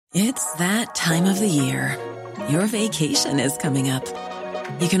It's that time of the year. Your vacation is coming up.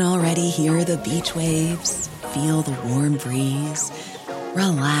 You can already hear the beach waves, feel the warm breeze,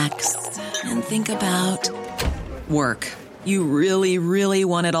 relax, and think about work. You really, really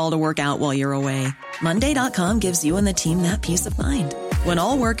want it all to work out while you're away. Monday.com gives you and the team that peace of mind. When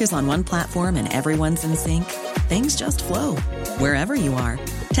all work is on one platform and everyone's in sync, things just flow. Wherever you are,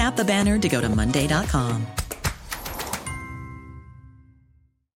 tap the banner to go to Monday.com.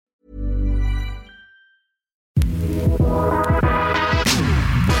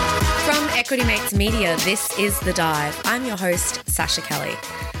 From Equity Mates Media, this is The Dive. I'm your host, Sasha Kelly.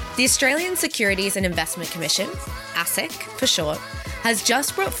 The Australian Securities and Investment Commission, ASIC for short, has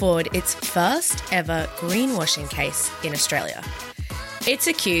just brought forward its first ever greenwashing case in Australia. It's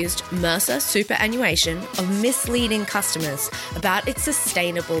accused Mercer Superannuation of misleading customers about its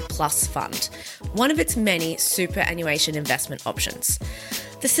Sustainable Plus fund, one of its many superannuation investment options.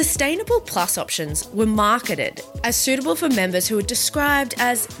 The Sustainable Plus options were marketed as suitable for members who were described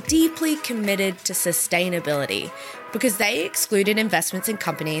as deeply committed to sustainability because they excluded investments in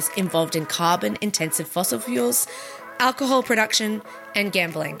companies involved in carbon-intensive fossil fuels, alcohol production, and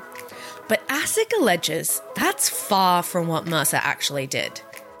gambling. But ASIC alleges that's far from what Mercer actually did.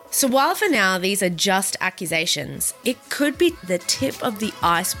 So while for now these are just accusations, it could be the tip of the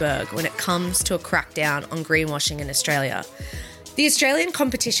iceberg when it comes to a crackdown on greenwashing in Australia. The Australian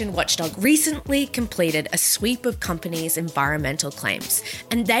Competition Watchdog recently completed a sweep of companies' environmental claims,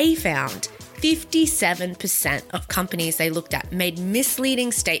 and they found 57% of companies they looked at made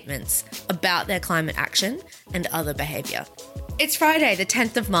misleading statements about their climate action and other behaviour. It's Friday, the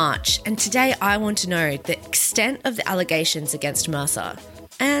 10th of March, and today I want to know the extent of the allegations against Mercer.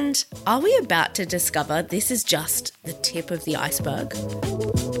 And are we about to discover this is just the tip of the iceberg?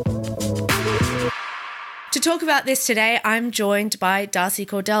 To talk about this today, I'm joined by Darcy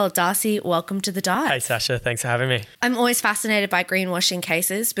Cordell. Darcy, welcome to The Dive. Hey, Sasha. Thanks for having me. I'm always fascinated by greenwashing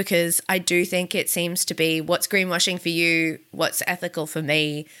cases because I do think it seems to be what's greenwashing for you, what's ethical for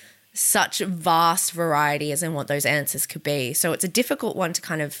me, such vast variety as in what those answers could be. So it's a difficult one to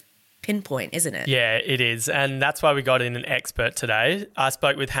kind of pinpoint, isn't it? Yeah, it is. And that's why we got in an expert today. I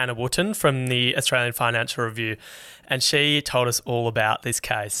spoke with Hannah Wooten from the Australian Financial Review, and she told us all about this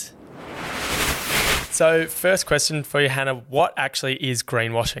case. So first question for you, Hannah, what actually is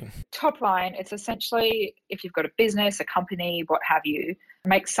greenwashing? Top line, it's essentially if you've got a business, a company, what have you,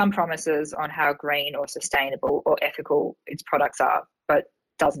 make some promises on how green or sustainable or ethical its products are, but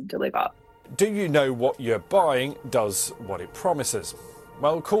doesn't deliver. Do you know what you're buying does what it promises?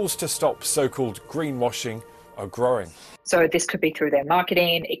 Well, calls to stop so-called greenwashing are growing. So this could be through their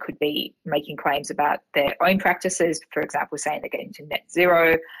marketing, it could be making claims about their own practices, for example, saying they're getting to net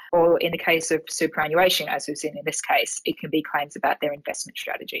zero, or in the case of superannuation, as we've seen in this case, it can be claims about their investment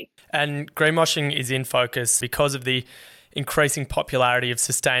strategy. And greenwashing is in focus because of the increasing popularity of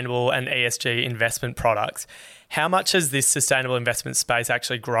sustainable and ESG investment products. How much has this sustainable investment space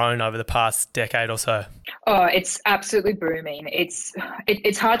actually grown over the past decade or so? Oh, it's absolutely booming.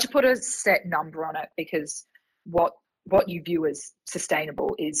 It's hard to put a set number on it because what you view as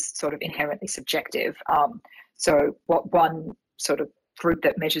sustainable is sort of inherently subjective. So what one sort of group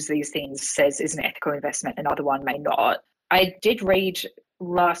that measures these things says is an ethical investment, another one may not. I did read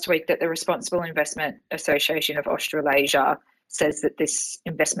last week that the Responsible Investment Association of Australasia says that this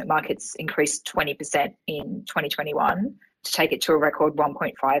investment market's increased 20% in 2021 to take it to a record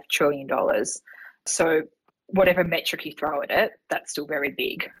 $1.5 trillion. So whatever metric you throw at it, that's still very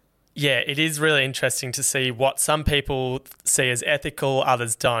big. Yeah, it is really interesting to see what some people see as ethical,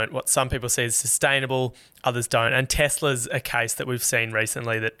 others don't. What some people see as sustainable, others don't. And Tesla's a case that we've seen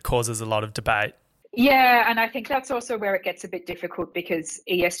recently that causes a lot of debate. Yeah, and I think that's also where it gets a bit difficult because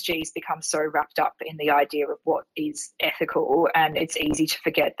ESG's become so wrapped up in the idea of what is ethical, and it's easy to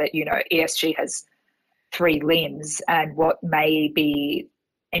forget that, you know, ESG has three limbs, and what may be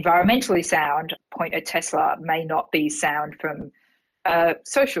environmentally sound, point at Tesla, may not be sound from a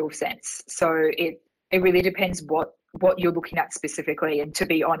social sense. So it really depends what you're looking at specifically. And to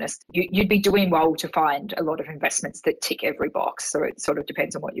be honest, you'd be doing well to find a lot of investments that tick every box. So it sort of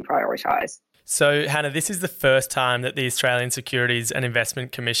depends on what you prioritise. So, Hannah, this is the first time that the Australian Securities and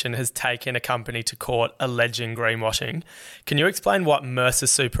Investment Commission has taken a company to court alleging greenwashing. Can you explain what Mercer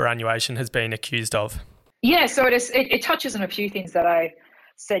Superannuation has been accused of? Yeah, so it touches on a few things that I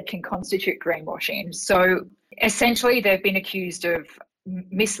said can constitute greenwashing. So essentially, they've been accused of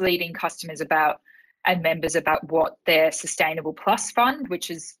misleading customers and members about what their Sustainable Plus fund, which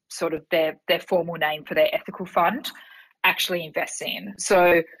is sort of their formal name for their ethical fund, actually invests in.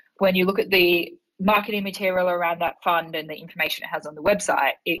 So when you look at the marketing material around that fund and the information it has on the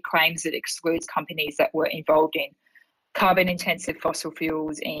website, it claims it excludes companies that were involved in carbon-intensive fossil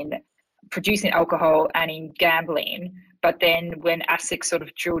fuels, in producing alcohol and in gambling. But then when ASIC sort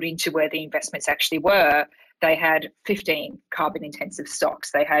of drilled into where the investments actually were, they had 15 carbon-intensive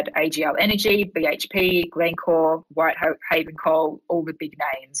stocks. They had AGL Energy, BHP, Glencore, Whitehaven Coal, all the big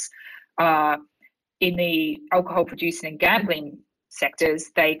names. In the alcohol producing and gambling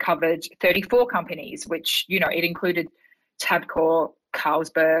sectors, they covered 34 companies, which, it included Tabcorp,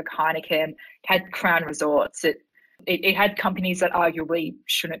 Carlsberg, Heineken, had Crown Resorts. It had companies that arguably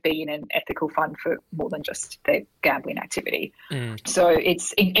shouldn't be in an ethical fund for more than just their gambling activity. So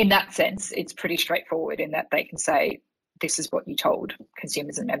it's in that sense, it's pretty straightforward in that they can say, this is what you told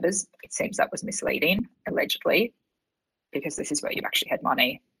consumers and members. It seems that was misleading, allegedly, because this is where you actually had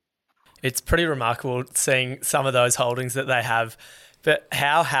money. It's pretty remarkable seeing some of those holdings that they have. But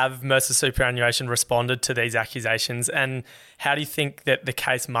how have Mercer Superannuation responded to these accusations, and how do you think that the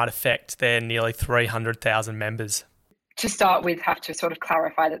case might affect their nearly 300,000 members? To start with, have to sort of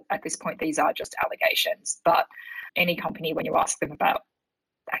clarify that at this point, these are just allegations. But any company, when you ask them about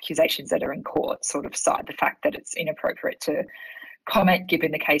accusations that are in court, sort of cite the fact that it's inappropriate to comment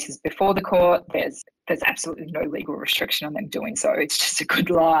given the cases before the court. There's absolutely no legal restriction on them doing so. It's just a good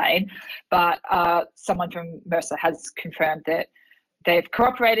line. But someone from Mercer has confirmed that they've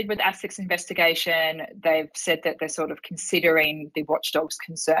cooperated with ASIC's investigation. They've said that they're sort of considering the watchdog's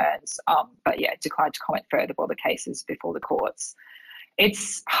concerns, but declined to comment further while the case is before the courts.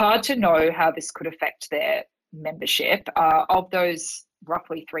 It's hard to know how this could affect their membership. Of those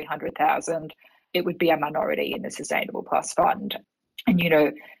roughly 300,000, it would be a minority in the Sustainable Plus Fund. And,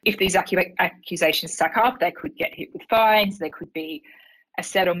 if these accusations stack up, they could get hit with fines, there could be a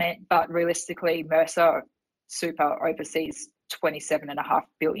settlement, but realistically, Mercer Super oversees $27.5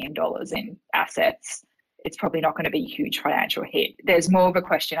 billion in assets. It's probably not going to be a huge financial hit. There's more of a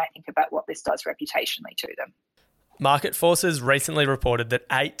question, I think, about what this does reputationally to them. Market Forces recently reported that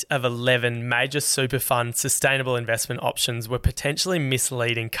 8 of 11 major super fund sustainable investment options were potentially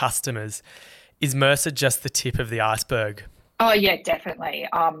misleading customers. Is Mercer just the tip of the iceberg? Oh, yeah, definitely.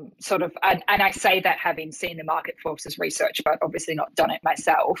 And I say that having seen the Market Forces research, but obviously not done it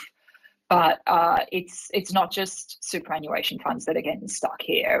myself. But it's not just superannuation funds that are getting stuck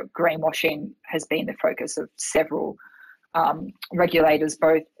here. Greenwashing has been the focus of several regulators,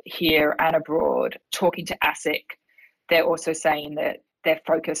 both here and abroad. Talking to ASIC, they're also saying that their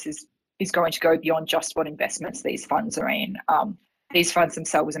focus is going to go beyond just what investments these funds are in. These funds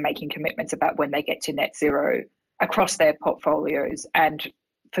themselves are making commitments about when they get to net zero across their portfolios and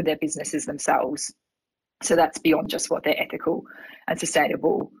for their businesses themselves. So that's beyond just what their ethical and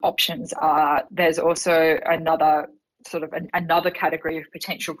sustainable options are. There's also another category of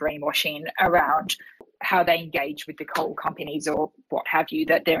potential greenwashing around how they engage with the coal companies or what have you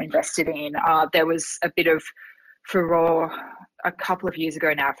that they're invested in. There was a bit of furore a couple of years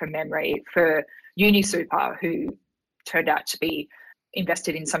ago now, from memory, for UniSuper, who turned out to be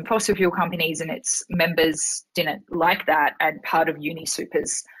invested in some fossil fuel companies, and its members didn't like that. And part of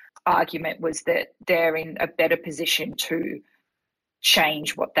UniSuper's argument was that they're in a better position to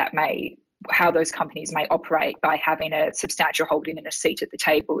change how those companies may operate by having a substantial holding and a seat at the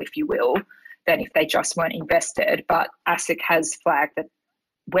table, if you will, than if they just weren't invested. But ASIC has flagged that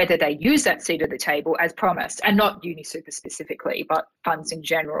whether they use that seat at the table as promised, and not UniSuper specifically, but funds in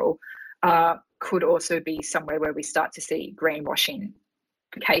general, could also be somewhere where we start to see greenwashing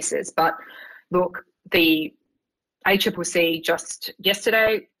cases. But look, the ACCC just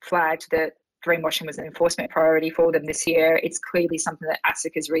yesterday flagged that greenwashing was an enforcement priority for them this year. It's clearly something that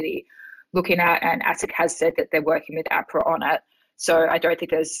ASIC is really looking at, and ASIC has said that they're working with APRA on it. So I don't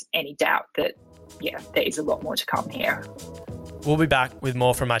think there's any doubt that, there is a lot more to come here. We'll be back with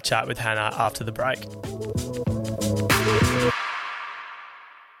more from my chat with Hannah after the break.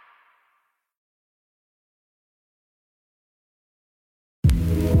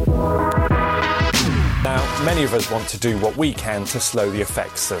 Now, many of us want to do what we can to slow the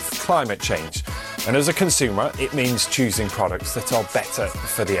effects of climate change. And as a consumer, it means choosing products that are better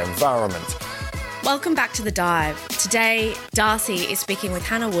for the environment. Welcome back to The Dive. Today, Darcy is speaking with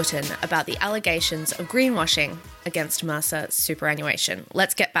Hannah Wooten about the allegations of greenwashing against Mercer Superannuation.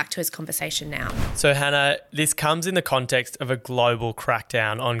 Let's get back to his conversation now. So, Hannah, this comes in the context of a global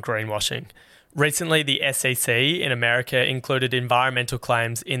crackdown on greenwashing. Recently, the SEC in America included environmental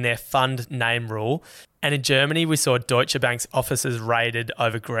claims in their fund name rule. And in Germany, we saw Deutsche Bank's offices raided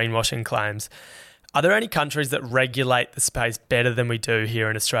over greenwashing claims. Are there any countries that regulate the space better than we do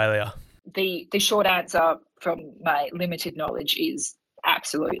here in Australia? The short answer from my limited knowledge is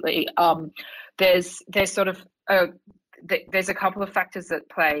absolutely. there's sort of there's a couple of factors that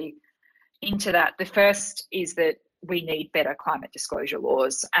play into that. The first is that we need better climate disclosure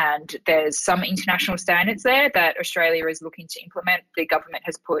laws, and there's some international standards there that Australia is looking to implement. The government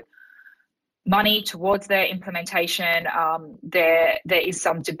has put money towards their implementation. There is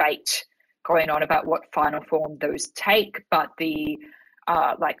some debate going on about what final form those take, but the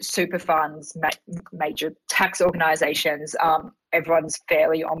like super funds, major tax organisations, everyone's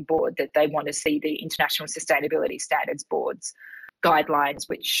fairly on board that they want to see the International Sustainability Standards Board's guidelines,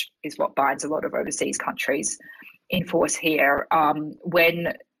 which is what binds a lot of overseas countries, in force here.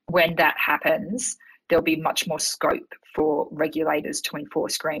 When that happens, there'll be much more scope for regulators to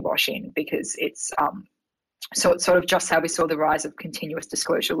enforce greenwashing, because it's sort of just how we saw the rise of continuous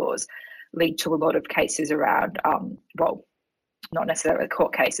disclosure laws lead to a lot of cases around, well, not necessarily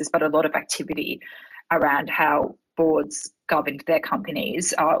court cases, but a lot of activity around how boards governed their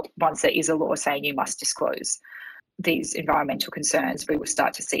companies. Once there is a law saying you must disclose these environmental concerns, we will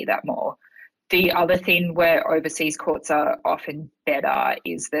start to see that more. The other thing where overseas courts are often better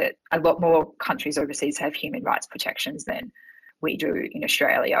is that a lot more countries overseas have human rights protections than we do in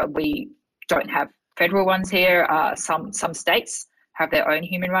Australia. We don't have federal ones here. Some states have their own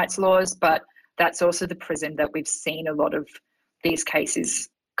human rights laws, but that's also the prism that we've seen a lot of these cases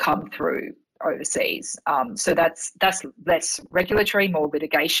come through overseas. So that's less regulatory, more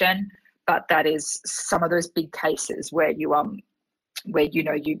litigation, but that is some of those big cases where you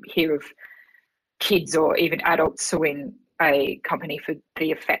hear of kids or even adults suing a company for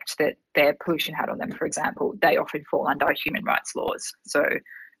the effect that their pollution had on them, for example. They often fall under human rights laws. So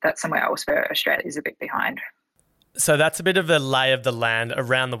that's somewhere else where Australia is a bit behind. So that's a bit of the lay of the land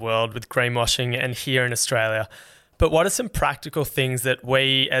around the world with greenwashing and here in Australia. But what are some practical things that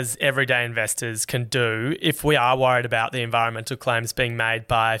we as everyday investors can do if we are worried about the environmental claims being made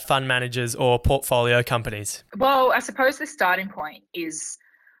by fund managers or portfolio companies? Well, I suppose the starting point is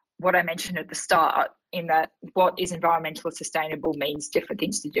what I mentioned at the start, in that what is environmental or sustainable means different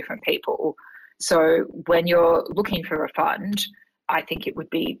things to different people. So when you're looking for a fund, I think it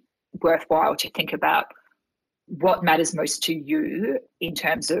would be worthwhile to think about what matters most to you in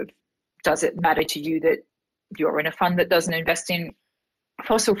terms of, does it matter to you that you're in a fund that doesn't invest in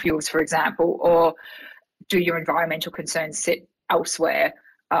fossil fuels, for example, or do your environmental concerns sit elsewhere?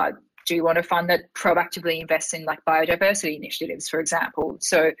 Do you want a fund that proactively invests in like biodiversity initiatives, for example?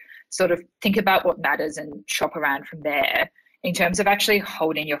 So sort of think about what matters and shop around from there. In terms of actually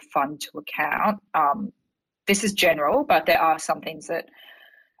holding your fund to account, this is general, but there are some things that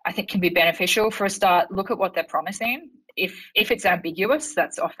I think can be beneficial. For a start, look at what they're promising. If it's ambiguous,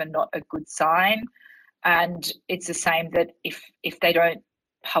 that's often not a good sign. And it's the same that if they don't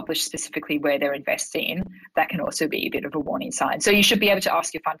publish specifically where they're investing, that can also be a bit of a warning sign. So you should be able to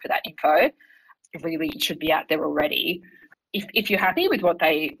ask your fund for that info. Really, it should be out there already. If you're happy with what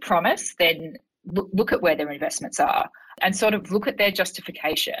they promise, then look at where their investments are and sort of look at their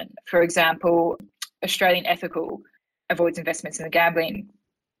justification. For example, Australian Ethical avoids investments in the gambling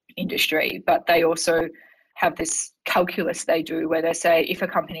industry, but they also have this calculus they do where they say if a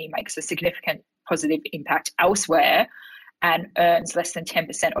company makes a significant positive impact elsewhere and earns less than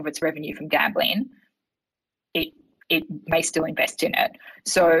 10% of its revenue from gambling, it may still invest in it.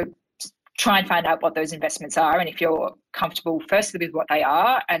 So try and find out what those investments are. And if you're comfortable firstly with what they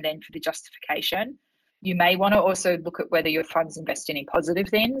are, and then for the justification, you may want to also look at whether your fund's investing in positive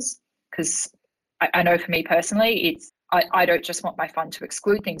things. Because I know for me personally, I don't just want my fund to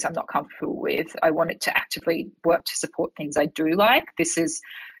exclude things I'm not comfortable with. I want it to actively work to support things I do like. This is,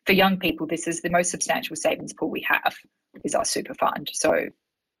 for young people, this is the most substantial savings pool we have, is our super fund. So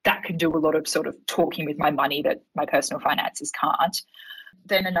that can do a lot of sort of talking with my money that my personal finances can't.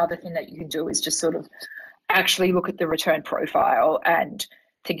 Then another thing that you can do is just sort of actually look at the return profile and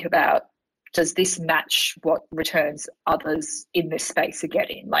think about, does this match what returns others in this space are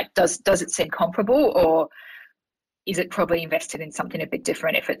getting? Like, does it seem comparable, or is it probably invested in something a bit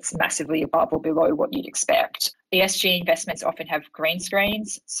different if it's massively above or below what you'd expect? ESG investments often have green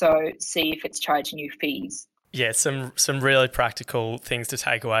screens, so see if it's charging you fees. Yeah, some really practical things to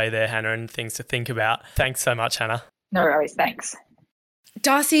take away there, Hannah, and things to think about. Thanks so much, Hannah. No worries, thanks.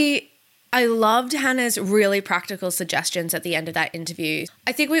 Darcy, I loved Hannah's really practical suggestions at the end of that interview.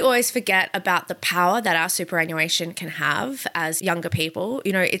 I think we always forget about the power that our superannuation can have as younger people.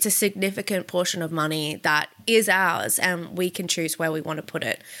 You know, it's a significant portion of money that is ours and we can choose where we want to put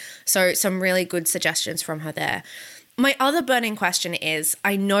it. So some really good suggestions from her there. My other burning question is,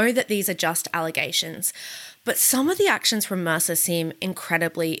 I know that these are just allegations, but some of the actions from Mercer seem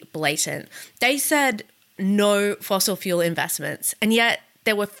incredibly blatant. They said no fossil fuel investments, and yet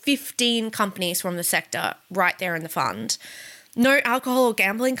There were 15 companies from the sector right there in the fund. No alcohol or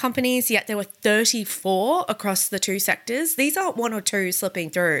gambling companies, yet there were 34 across the two sectors. These aren't one or two slipping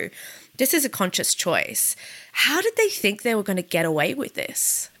through. This is a conscious choice. How did they think they were going to get away with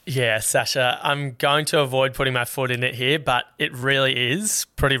this? Yeah, Sasha, I'm going to avoid putting my foot in it here, but it really is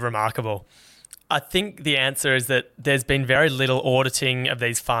pretty remarkable. I think the answer is that there's been very little auditing of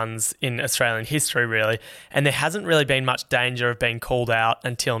these funds in Australian history, really, and there hasn't really been much danger of being called out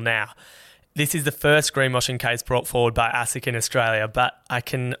until now. This is the first greenwashing case brought forward by ASIC in Australia, but I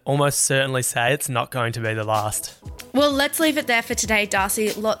can almost certainly say it's not going to be the last. Well, let's leave it there for today,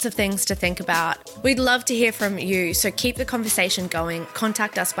 Darcy. Lots of things to think about. We'd love to hear from you, so keep the conversation going.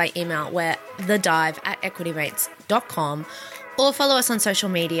 Contact us by email. We're thedive@equitymates.com. Or follow us on social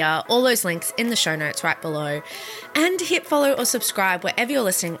media, all those links in the show notes right below. And hit follow or subscribe wherever you're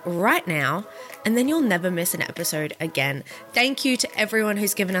listening right now, and then you'll never miss an episode again. Thank you to everyone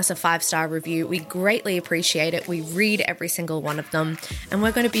who's given us a 5-star review. We greatly appreciate it. We read every single one of them, and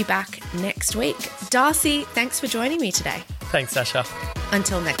we're going to be back next week. Darcy, thanks for joining me today. Thanks, Sasha.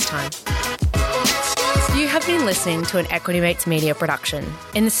 Until next time. You have been listening to an Equity Mates Media production.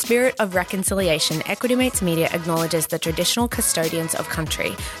 In the spirit of reconciliation, Equity Mates Media acknowledges the traditional custodians of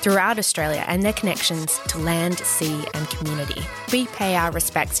country throughout Australia and their connections to land, sea and community. We pay our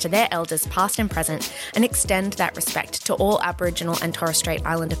respects to their elders past and present and extend that respect to all Aboriginal and Torres Strait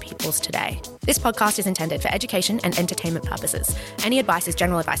Islander peoples today. This podcast is intended for education and entertainment purposes. Any advice is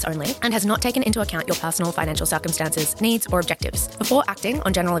general advice only and has not taken into account your personal financial circumstances, needs or objectives. Before acting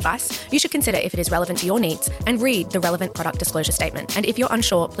on general advice, you should consider if it is relevant to your needs and read the relevant product disclosure statement. And if you're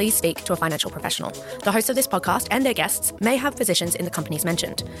unsure, please speak to a financial professional. The hosts of this podcast and their guests may have positions in the companies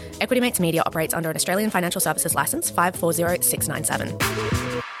mentioned. Equity Mates Media operates under an Australian Financial Services Licence 540697.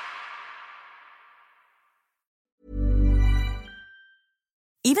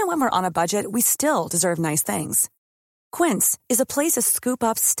 Even when we're on a budget, we still deserve nice things. Quince is a place to scoop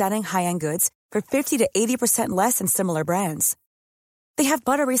up stunning high-end goods for 50 to 80% less than similar brands. They have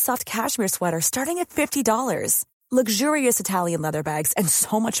buttery soft cashmere sweaters starting at $50, luxurious Italian leather bags, and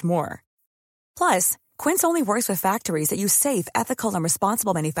so much more. Plus, Quince only works with factories that use safe, ethical, and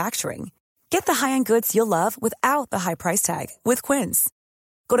responsible manufacturing. Get the high-end goods you'll love without the high price tag with Quince.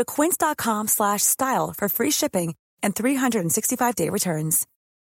 Go to quince.com/style for free shipping and 365-day returns.